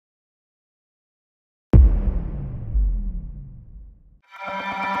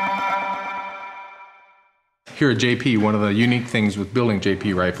here at JP, one of the unique things with building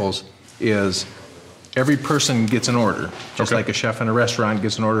JP rifles is every person gets an order. Just like a chef in a restaurant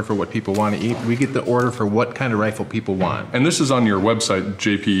gets an order for what people want to eat, we get the order for what kind of rifle people want. And this is on your website,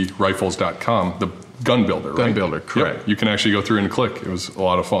 jprifles.com, the gun builder, right? Gun builder, correct. Yep. You can actually go through and click. It was a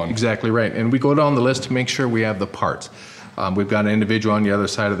lot of fun. Exactly right. And we go down the list to make sure we have the parts. We've got an individual on the other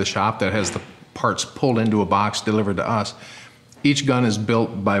side of the shop that has the parts pulled into a box, delivered to us. Each gun is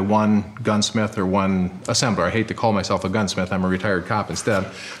built by one gunsmith or one assembler. I hate to call myself a gunsmith, I'm a retired cop instead.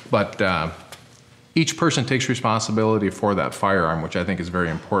 But each person takes responsibility for that firearm, which I think is very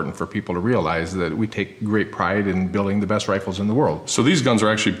important for people to realize that we take great pride in building the best rifles in the world. So these guns are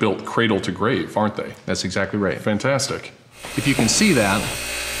actually built cradle to grave, aren't they? That's exactly right. Fantastic. If you can see that,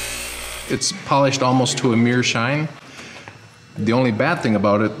 it's polished almost to a mere shine. The only bad thing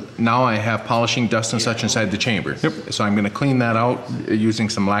about it, now I have polishing dust and such inside the chamber. Yep. So I'm going to clean that out using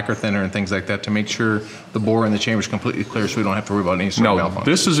some lacquer thinner and things like that to make sure the bore in the chamber is completely clear so we don't have to worry about any sort of malfunction.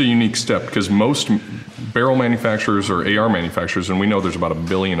 This is a unique step because most barrel manufacturers or AR manufacturers, and we know there's about 1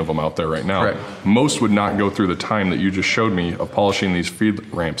 billion of them out there right now, Correct. most would not go through the time that you just showed me of polishing these feed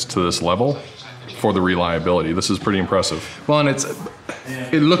ramps to this level for the reliability. This is pretty impressive. Well, and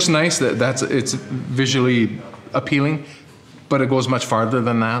it looks nice, it's visually appealing, but it goes much farther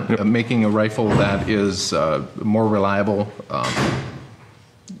than that. Yep. Making a rifle that is more reliable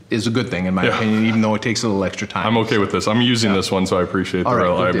is a good thing in my opinion, even though it takes a little extra time. I'm okay with this. I'm using this one, so I appreciate the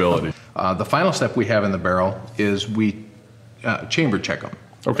reliability. The final step we have in the barrel is we chamber check them.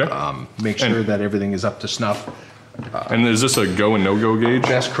 Okay. Make sure that everything is up to snuff. And is this a go and no-go gauge?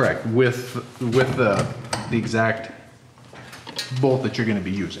 That's correct, with the exact bolt that you're going to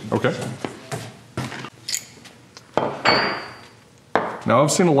be using. Okay. Now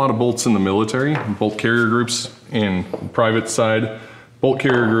I've seen a lot of bolts in the military, bolt carrier groups in private side. Bolt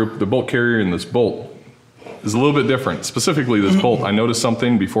carrier group, the bolt carrier in this bolt is a little bit different. Specifically this bolt, I noticed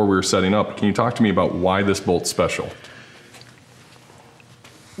something before we were setting up. Can you talk to me about why this bolt's special?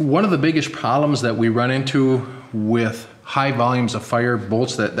 One of the biggest problems that we run into with high volumes of fire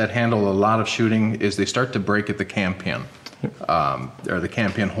bolts that handle a lot of shooting is they start to break at the cam pin, or the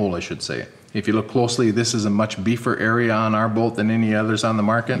cam pin hole, I should say. If you look closely, this is a much beefer area on our bolt than any others on the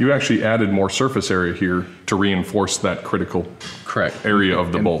market. You actually added more surface area here to reinforce that critical area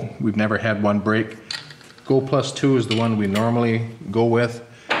of the bolt. We've never had one break. Go Plus 2 is the one we normally go with.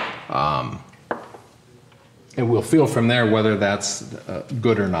 And we'll feel from there whether that's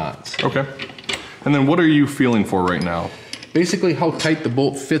good or not. Okay. And then what are you feeling for right now? Basically how tight the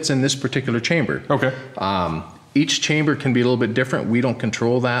bolt fits in this particular chamber. Okay. Each chamber can be a little bit different. We don't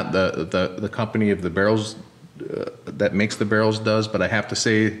control that. The company of the barrels that makes the barrels does, but I have to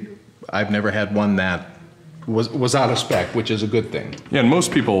say I've never had one that was out of spec, which is a good thing. Yeah, and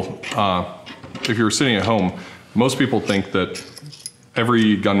most people, if you're sitting at home, most people think that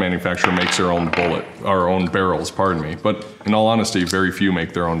every gun manufacturer makes their own bullet, or own barrels, pardon me. But in all honesty, very few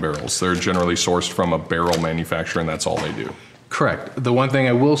make their own barrels. They're generally sourced from a barrel manufacturer and that's all they do. Correct. The one thing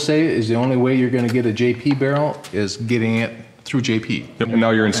I will say is the only way you're going to get a JP barrel is getting it through JP. Yep. And now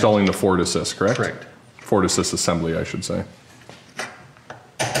you're installing the Ford Assist, correct? Correct. Ford Assist assembly, I should say.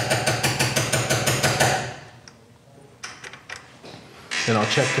 Then I'll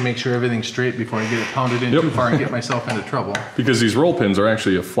check to make sure everything's straight before I get it pounded in too far and get myself into trouble. Because these roll pins are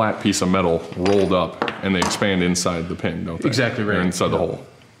actually a flat piece of metal rolled up and they expand inside the pin, don't they? Exactly right. They're inside the hole.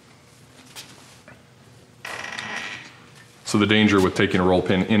 So the danger with taking a roll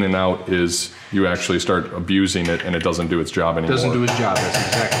pin in and out is you actually start abusing it and it doesn't do its job anymore. It doesn't do its job, that's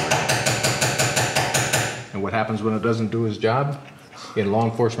exactly right. And what happens when it doesn't do its job? In law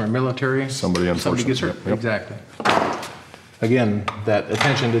enforcement or military, somebody gets hurt. Yep. Exactly. Again, that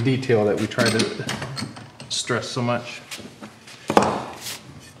attention to detail that we try to stress so much.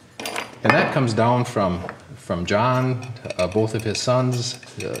 And that comes down from John, both of his sons,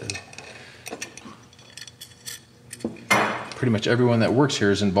 pretty much everyone that works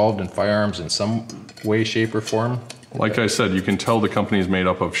here is involved in firearms in some way, shape, or form. Like I said, you can tell the company is made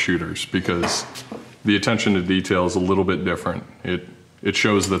up of shooters because the attention to detail is a little bit different. It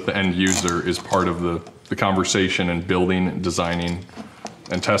shows that the end user is part of the conversation in building, designing,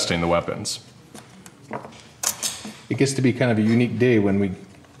 and testing the weapons. It gets to be kind of a unique day when we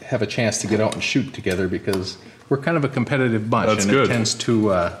have a chance to get out and shoot together because we're kind of a competitive bunch. That's and good. It tends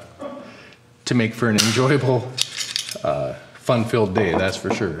to make for an enjoyable, fun-filled day, that's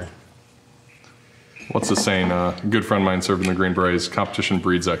for sure. What's the saying? A good friend of mine served in the Green Berets, competition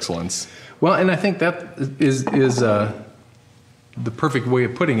breeds excellence. Well, and I think that is the perfect way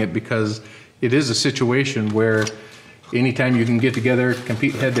of putting it because it is a situation where anytime you can get together,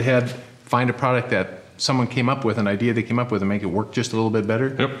 compete head-to-head, find a product that someone came up with an idea they came up with and make it work just a little bit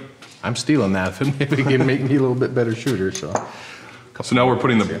better, Yep. I'm stealing that if it can make me a little bit better shooter. So now we're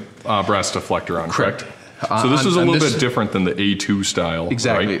putting the brass deflector on, correct? So this is a little bit different than the A2 style,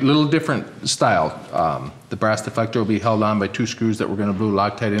 exactly, right? a little different style. The brass deflector will be held on by 2 screws that we're going to glue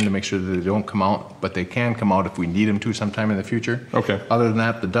Loctite in to make sure that they don't come out, but they can come out if we need them to sometime in the future. Okay. Other than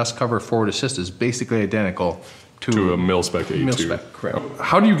that, the dust cover forward assist is basically identical To a mil-spec A2. Mil-spec, correct.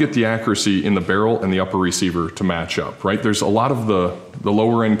 How do you get the accuracy in the barrel and the upper receiver to match up, right? There's a lot of the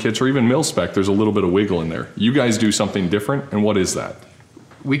lower end kits, or even mil-spec, there's a little bit of wiggle in there. You guys do something different, and what is that?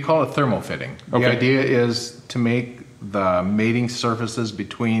 We call it thermal fitting. Okay. The idea is to make the mating surfaces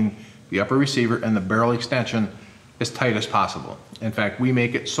between the upper receiver and the barrel extension as tight as possible. In fact, we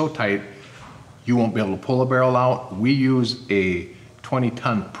make it so tight you won't be able to pull a barrel out. We use a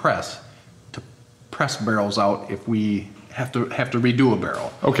 20-ton press to press barrels out if we have to redo a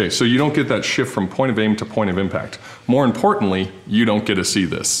barrel. Okay, so you don't get that shift from point of aim to point of impact. More importantly, you don't get to see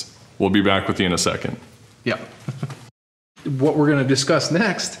this. We'll be back with you in a second. Yep. What we're going to discuss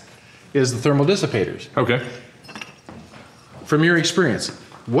next is the thermal dissipators. Okay. From your experience,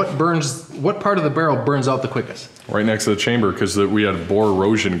 what part of the barrel burns out the quickest? Right next to the chamber, because we had a bore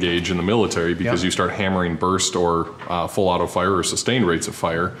erosion gauge in the military, because Yep. you start hammering burst or full auto fire or sustained rates of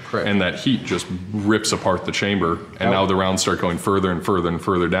fire, Correct. and that heat just rips apart the chamber, and Yep. now the rounds start going further and further and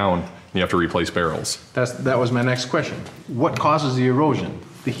further down, and you have to replace barrels. That was my next question. What causes the erosion?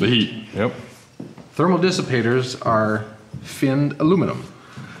 The The heat, yep. Thermal dissipators are finned aluminum.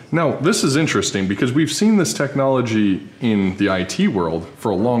 Now, this is interesting because we've seen this technology in the IT world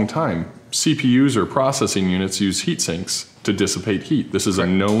for a long time. CPUs or processing units use heat sinks to dissipate heat. This is a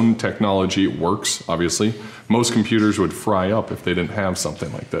known technology. It works, obviously. Most computers would fry up if they didn't have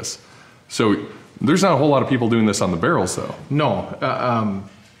something like this. So there's not a whole lot of people doing this on the barrels, though. No.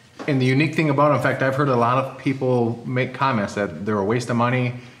 And the unique thing about it, in fact, I've heard a lot of people make comments that they're a waste of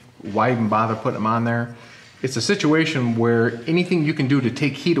money. Why even bother putting them on there? It's a situation where anything you can do to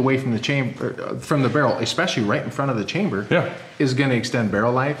take heat away from the chamber, from the barrel, especially right in front of the chamber, Yeah. is going to extend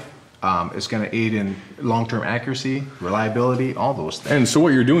barrel life. It's going to aid in long-term accuracy, reliability, all those things. And so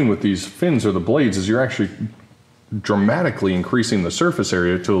what you're doing with these fins or the blades is you're actually dramatically increasing the surface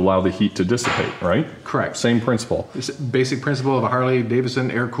area to allow the heat to dissipate, right? Correct. Same principle. It's a basic principle of a Harley-Davidson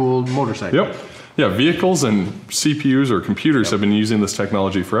air-cooled motorcycle. Yep. Yeah, vehicles and CPUs or computers have been using this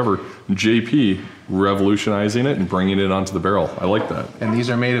technology forever. JP revolutionizing it and bringing it onto the barrel. I like that. And these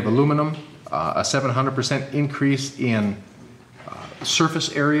are made of aluminum, a 700% increase in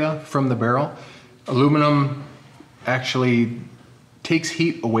surface area from the barrel. Aluminum actually takes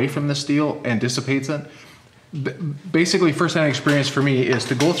heat away from the steel and dissipates it. Basically, first-hand experience for me is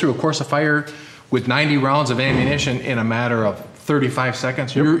to go through a course of fire with 90 rounds of ammunition in a matter of 35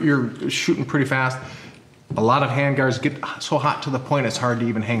 seconds. You're shooting pretty fast. A lot of handguards get so hot to the point it's hard to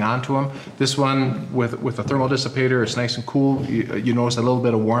even hang on to them. This one with a thermal dissipator, it's nice and cool. You notice a little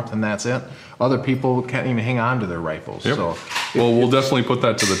bit of warmth and that's it. Other people can't even hang on to their rifles. Yep. So Well, we'll definitely put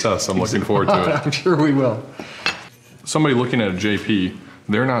that to the test. I'm looking forward to it. I'm sure we will. Somebody looking at a JP,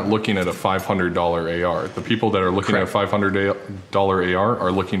 they're not looking at a $500 AR. The people that are looking at a $500 AR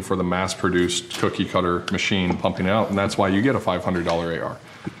are looking for the mass-produced cookie cutter machine pumping it out, and that's why you get a $500 AR.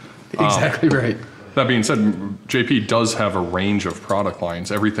 Exactly right. That being said, JP does have a range of product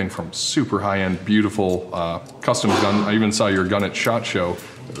lines, everything from super high-end, beautiful custom gun. I even saw your gun at SHOT Show,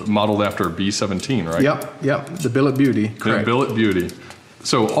 modeled after a B-17, right? Yep. The Billet Beauty. Yeah, Correct. Billet Beauty.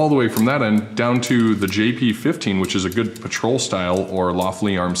 So all the way from that end down to the JP15, which is a good patrol style or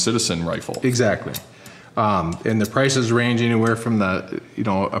lawfully armed citizen rifle. Exactly. And the prices range anywhere from the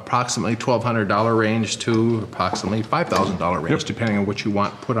approximately $1,200 range to approximately $5,000 range, depending on what you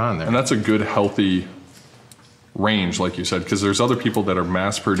want put on there. And that's a good, healthy range, like you said, because there's other people that are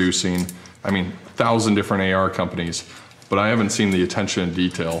mass producing, 1,000 different AR companies, but I haven't seen the attention and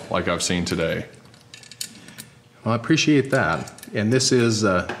detail like I've seen today. Well, I appreciate that. And this is,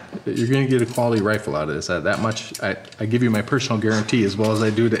 you're going to get a quality rifle out of this. That much, I give you my personal guarantee as well as I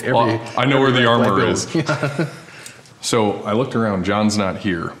do to every. Well, I know where the rifle I armor build. is. So I looked around. John's not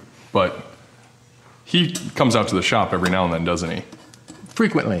here, but he comes out to the shop every now and then, doesn't he?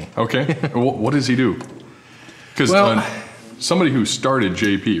 Frequently. Okay. What does he do? Because somebody who started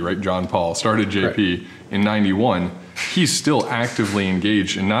JP, right, John Paul, started JP in '91, he's still actively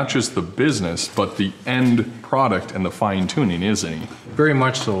engaged in not just the business, but the end product and the fine tuning, isn't he? Very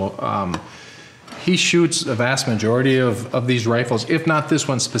much so. He shoots a vast majority of these rifles, if not this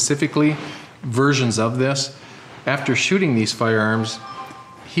one specifically, versions of this. After shooting these firearms,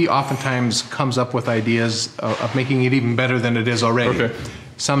 he oftentimes comes up with ideas of making it even better than it is already. Okay.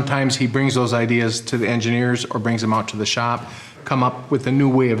 Sometimes he brings those ideas to the engineers or brings them out to the shop, come up with a new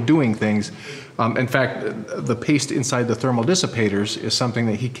way of doing things. In fact, the paste inside the thermal dissipators is something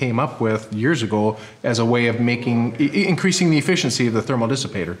that he came up with years ago as a way of increasing the efficiency of the thermal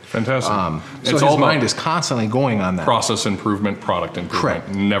dissipator. Fantastic. So his mind is constantly going on that. Process improvement, product improvement.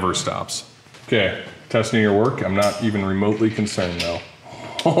 Correct. Never stops. Okay, testing your work. I'm not even remotely concerned now.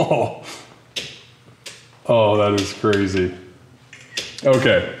 Oh, that is crazy.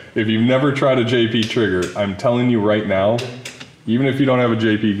 Okay, if you've never tried a JP trigger, I'm telling you right now, even if you don't have a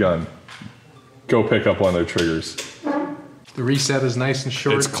JP gun, go pick up one of their triggers. The reset is nice and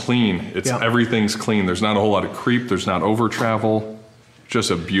short. It's clean. Everything's clean. There's not a whole lot of creep. There's not over travel. Just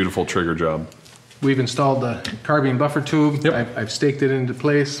a beautiful trigger job. We've installed the carbine buffer tube. Yep. I've staked it into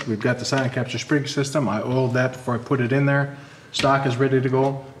place. We've got the silent capture spring system. I oiled that before I put it in there. Stock is ready to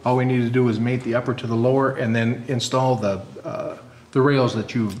go. All we need to do is mate the upper to the lower and then install the rails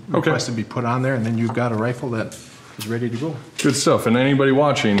that you requested be put on there, and then you've got a rifle that is ready to go. Good stuff. And anybody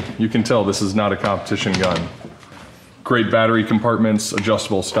watching, you can tell this is not a competition gun. Great battery compartments,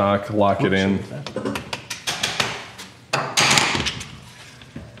 adjustable stock, lock it in.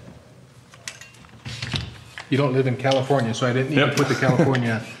 You don't live in California, so I didn't need to put the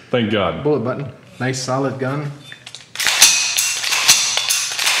California Thank God. bullet button. Nice solid gun.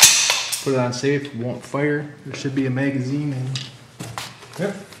 Put it on safe, won't fire. There should be a magazine in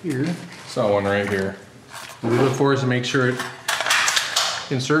here. Saw one right here. What we look for is to make sure it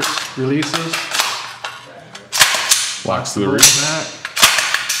inserts, releases, Locks to the rear. back,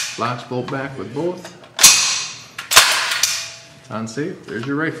 locks bolt back with both. It's on safe. There's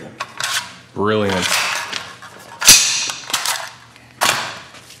your rifle. Brilliant.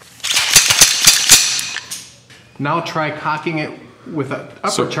 Now try cocking it with an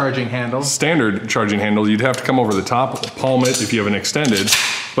upper charging handle. Standard charging handle, you'd have to come over the top, palm it if you have an extended,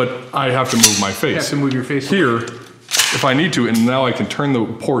 but I have to move my face. You have to move your face. Here, if I need to, and now I can turn the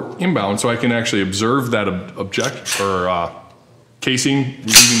port inbound so I can actually observe that casing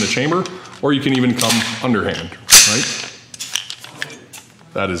leaving the chamber, or you can even come underhand, right?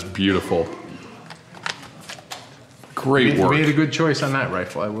 That is beautiful. Great work. You made a good choice on that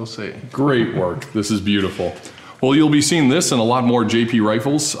rifle, I will say. Great work. This is beautiful. Well, you'll be seeing this and a lot more JP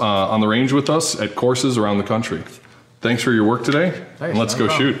rifles on the range with us at courses around the country. Thanks for your work today, and let's go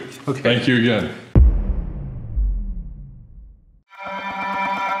shoot. Okay. Thank you again.